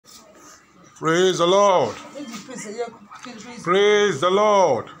Praise the Lord. Praise the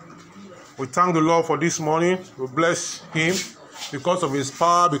Lord. We thank the Lord for this morning. We bless Him because of His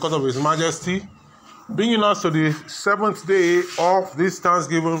power, because of His majesty, bringing us to the 7th day of this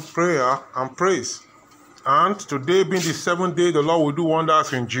Thanksgiving prayer and praise. And today being the 7th day, the Lord will do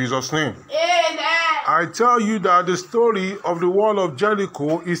wonders in Jesus' name. Amen. I tell you that the story of the wall of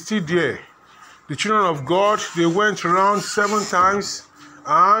Jericho is still there. The children of God, they went around 7 times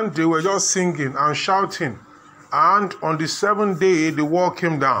and they were just singing and shouting. And on the 7th day, the wall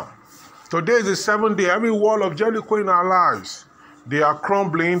came down. Today is the 7th day. Every wall of Jericho in our lives, they are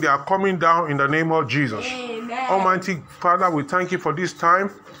crumbling, they are coming down in the name of Jesus. Amen. Almighty Father, we thank you for this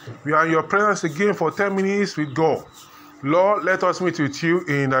time. We are in your presence again for 10 minutes with God. Lord, let us meet with you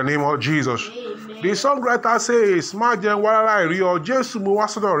in the name of Jesus. Amen. The songwriter says,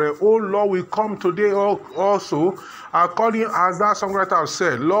 oh Lord, we come today also, according as that songwriter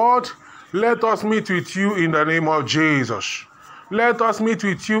said, Lord, let us meet with you in the name of Jesus. Let us meet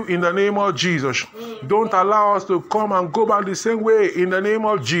with you in the name of Jesus. Amen. Don't allow us to come and go back the same way in the name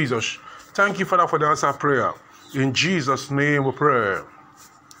of Jesus. Thank you, Father, for the answer prayer. In Jesus' name we pray.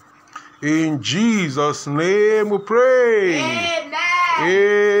 In Jesus' name we pray. Amen.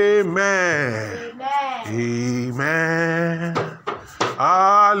 Amen. Amen. Amen.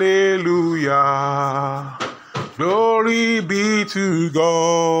 Hallelujah. Glory be to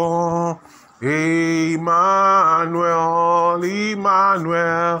God. Emmanuel,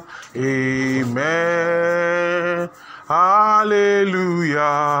 Emmanuel. Amen. Hallelujah.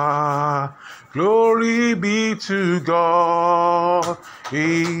 Glory be to God.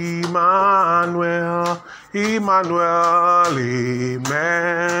 Emmanuel, Emmanuel.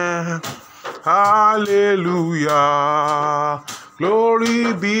 Amen. Hallelujah.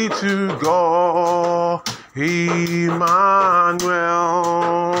 Glory be to God. Emmanuel.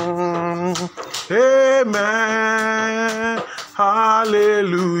 Amen.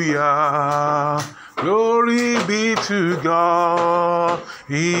 Hallelujah. Glory be to God.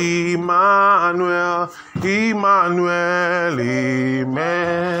 Emmanuel. Emmanuel.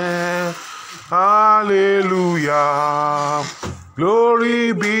 Amen. Hallelujah.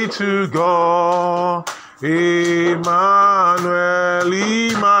 Glory be to God. Emmanuel,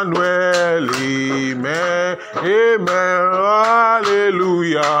 Emmanuel, amen, amen,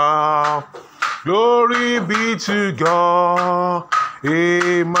 hallelujah. Glory be to God,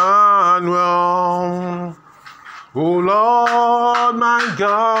 Emmanuel. Oh Lord, my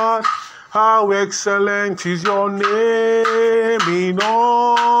God, how excellent is your name in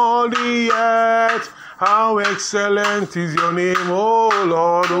all the earth. How excellent is your name, oh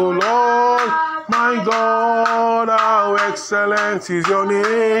Lord, my God, how excellent is your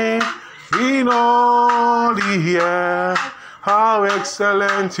name in all the earth. How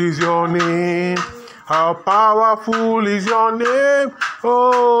excellent is your name, how powerful is your name,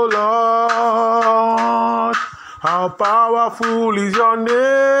 oh Lord. How powerful is your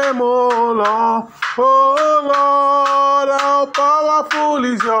name, oh Lord, oh Lord. How powerful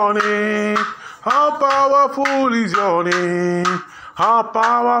is your name. How powerful is your name? How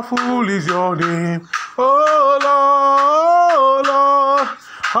powerful is your name? Oh Lord,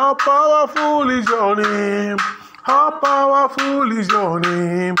 how powerful is your name? How powerful is your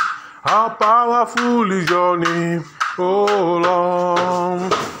name? How powerful is your name? Oh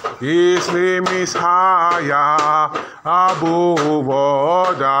Lord, His name is higher above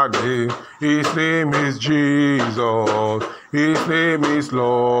all that name. His name is Jesus. His name is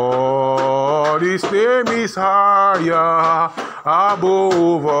Lord. His name is higher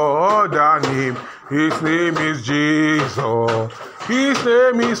above all that name. His name is Jesus. His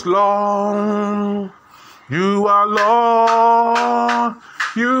name is Lord. You are Lord.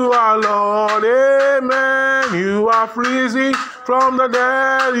 You are Lord. Amen. You are risen from the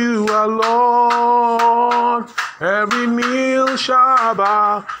dead. You are Lord. Every knee shall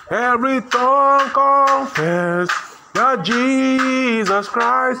bow. Every tongue confess that Jesus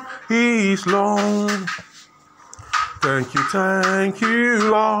Christ is Lord. Thank you,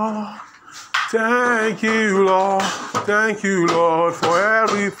 Lord. Thank you, Lord. Thank you, Lord, for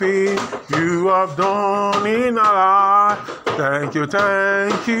everything you have done in our life. Thank you,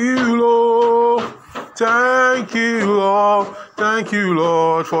 Lord. Thank you, Lord. Thank you,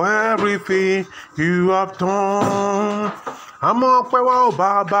 Lord, for everything you have done. Àmọ́ pé wá o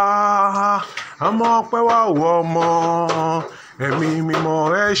Bàbá, àmọ́ pé wá o Ọmọ, ẹ̀mí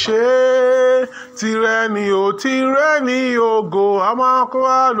mímọ́ ẹ ṣé, tìrẹ ni ògo, àmọ́ pé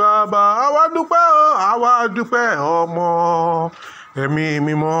wá o Bàbá, àwa dúpẹ́ Ọmọ, ẹ̀mí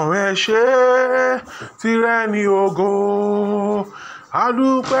mímọ́ ẹ ṣé, tìrẹ ni ògo,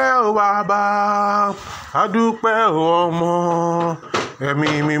 Adúpẹ́ o bàbá, adúpẹ́ o ọmọ, ẹ̀mí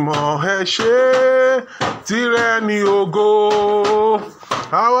mímọ́ ẹ ṣé, tìrẹ ni ògo.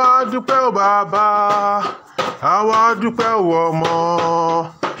 Àwa dúpẹ́ o bàbá, àwa dúpẹ́ o ọmọ,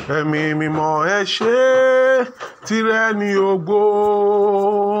 ẹ̀mí mímọ́ ẹ ṣé, tìrẹ ni ògo.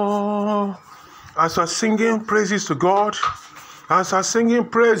 As we're singing praises to God, as we're singing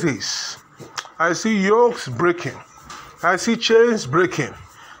praises, I see yokes breaking. I see chains breaking.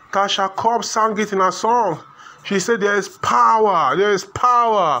 Tasha Cobb sang it in her song. She said, there is power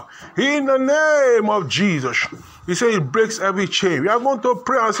in the name of Jesus. He said it breaks every chain. We are going to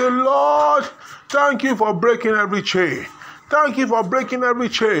pray and say, Lord, thank you for breaking every chain. Thank you for breaking every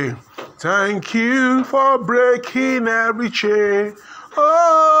chain. Thank you for breaking every chain.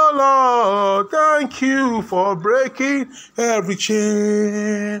 Oh Lord, thank you for breaking every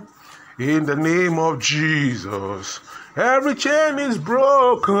chain. In the name of Jesus, every chain is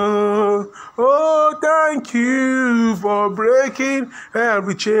broken. Oh, thank you for breaking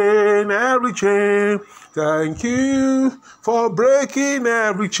every chain, every chain. Thank you for breaking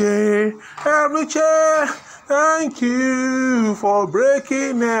every chain, every chain. Thank you for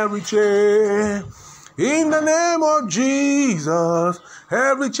breaking every chain. In the name of Jesus,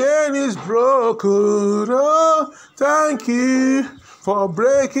 every chain is broken. Oh, thank you for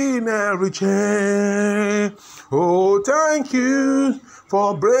breaking every chain. Oh, thank you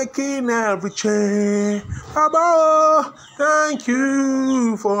for breaking every chain. Abba, thank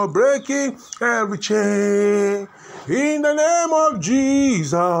you for breaking every chain. In the name of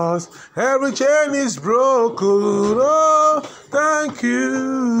Jesus, every chain is broken. Oh, thank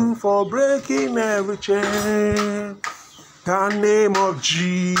you for breaking every chain. The name of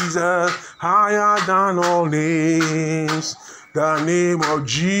Jesus, higher than all names. The name of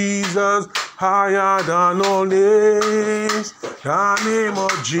Jesus, higher than all names. The name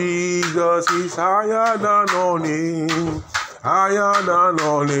of Jesus is higher than all names. Higher than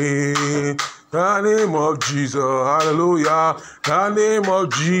all names. The name of Jesus, hallelujah. The name of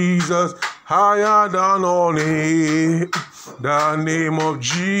Jesus, higher than all names. The name of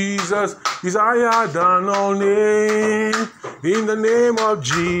Jesus is higher than all names. In the name of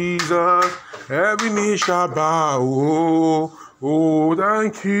Jesus, every knee shall bow. Oh,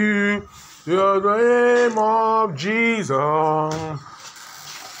 thank you. In the name of Jesus.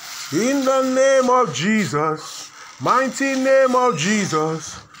 In the name of Jesus, mighty name of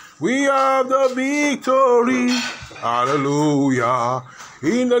Jesus, we have the victory. Hallelujah.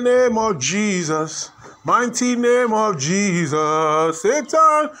 In the name of Jesus, mighty name of Jesus,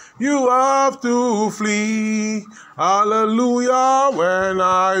 Satan, you have to flee. Hallelujah. When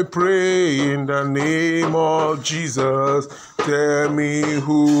I pray in the name of Jesus, tell me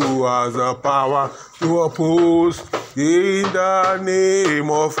who has the power to oppose. In the name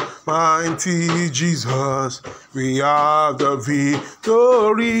of mighty Jesus, we have the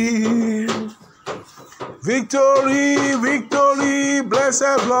victory. Victory, victory,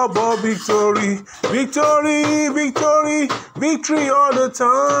 blessed blood of victory. Victory, victory, victory all the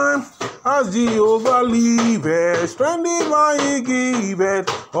time. As Jehovah liveth, strength divine he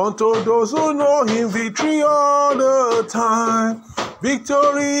giveth unto those who know him. Victory all the time.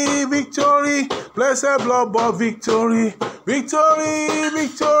 Victory, victory, blessed blood of victory. Victory,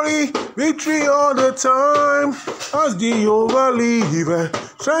 victory, victory all the time. As Jehovah liveth,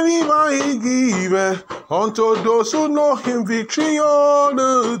 strength divine he giveth unto those who know him. Victory all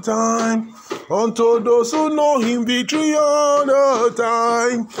the time. Unto those who know him, victory all the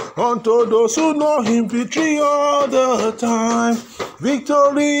time. Unto those who know him, victory all the time.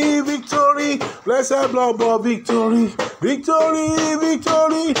 Victory, victory, blessed blood of victory. Victory,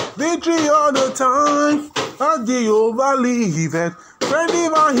 victory, victory all the time. As Jehovah liveth, strength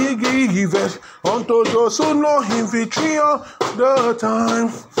divine he giveth unto those who know him, victory all the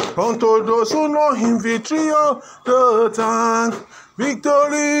time. Unto those who know him, victory all the time.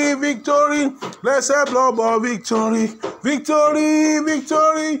 Victory, victory, blessed blood of victory. Victory,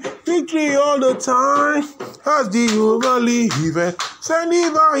 victory, victory all the time. As Jehovah liveth, send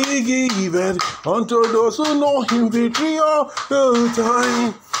divine he giveth unto those who know him, victory all the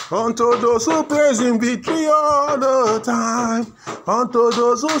time. Unto those who praise him, victory all the time. Unto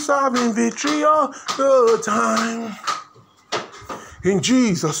those who serve him, victory all the time. In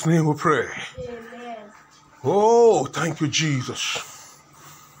Jesus' name we pray. Amen. Oh, thank you, Jesus.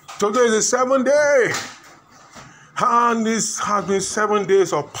 Today is the 7th day. And this has been 7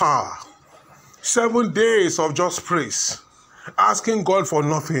 days of power. 7 days of just praise. Asking God for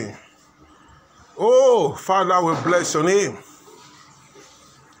nothing. Oh, Father, we bless your name.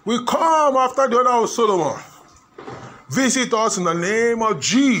 We come after the order of Solomon. Visit us in the name of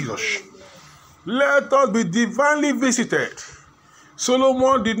Jesus. Let us be divinely visited.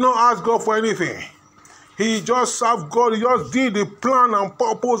 Solomon did not ask God for anything. He just served God. He just did the plan and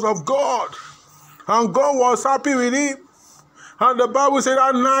purpose of God. And God was happy with him. And the Bible said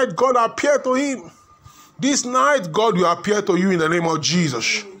that night God appeared to him. This night God will appear to you in the name of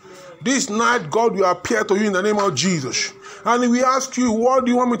Jesus. This night God will appear to you in the name of Jesus. And he will ask you, what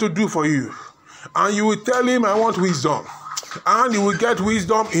do you want me to do for you? And you will tell him, I want wisdom. And you will get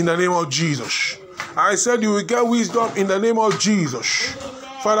wisdom in the name of Jesus. I said you will get wisdom in the name of Jesus.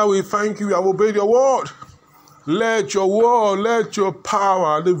 Father, we thank you. I have obeyed your word. Let your word, let your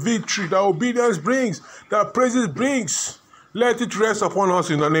power, the victory that obedience brings, that praises brings, let it rest upon us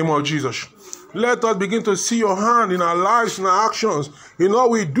in the name of Jesus. Let us begin to see your hand in our lives, in our actions, in all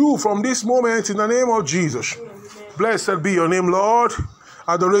we do from this moment in the name of Jesus. Blessed be your name, Lord.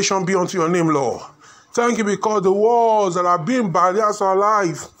 Adoration be unto your name, Lord. Thank you because the walls that have been barriers to our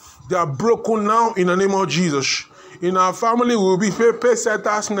life, they are broken now in the name of Jesus. In our family, we will be pace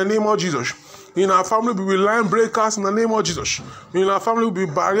setters in the name of Jesus. In our family, we will be line breakers in the name of Jesus. In our family, we will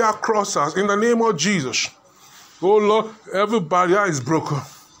be barrier crossers in the name of Jesus. Oh Lord, every barrier is broken.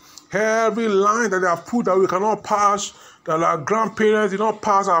 Every line that they have put that we cannot pass, that our grandparents did not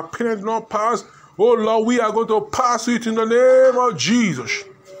pass, our parents did not pass, oh Lord, we are going to pass it in the name of Jesus.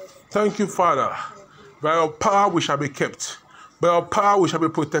 Thank you, Father. By your power we shall be kept. By your power we shall be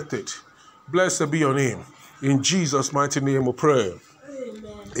protected. Blessed be your name. In Jesus' mighty name we pray.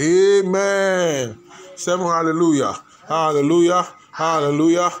 Amen. Amen. 7 hallelujah. Hallelujah.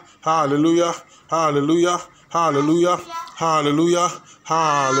 Hallelujah. Hallelujah. Hallelujah. Hallelujah. Hallelujah.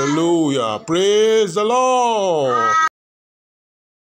 Hallelujah. Praise the Lord.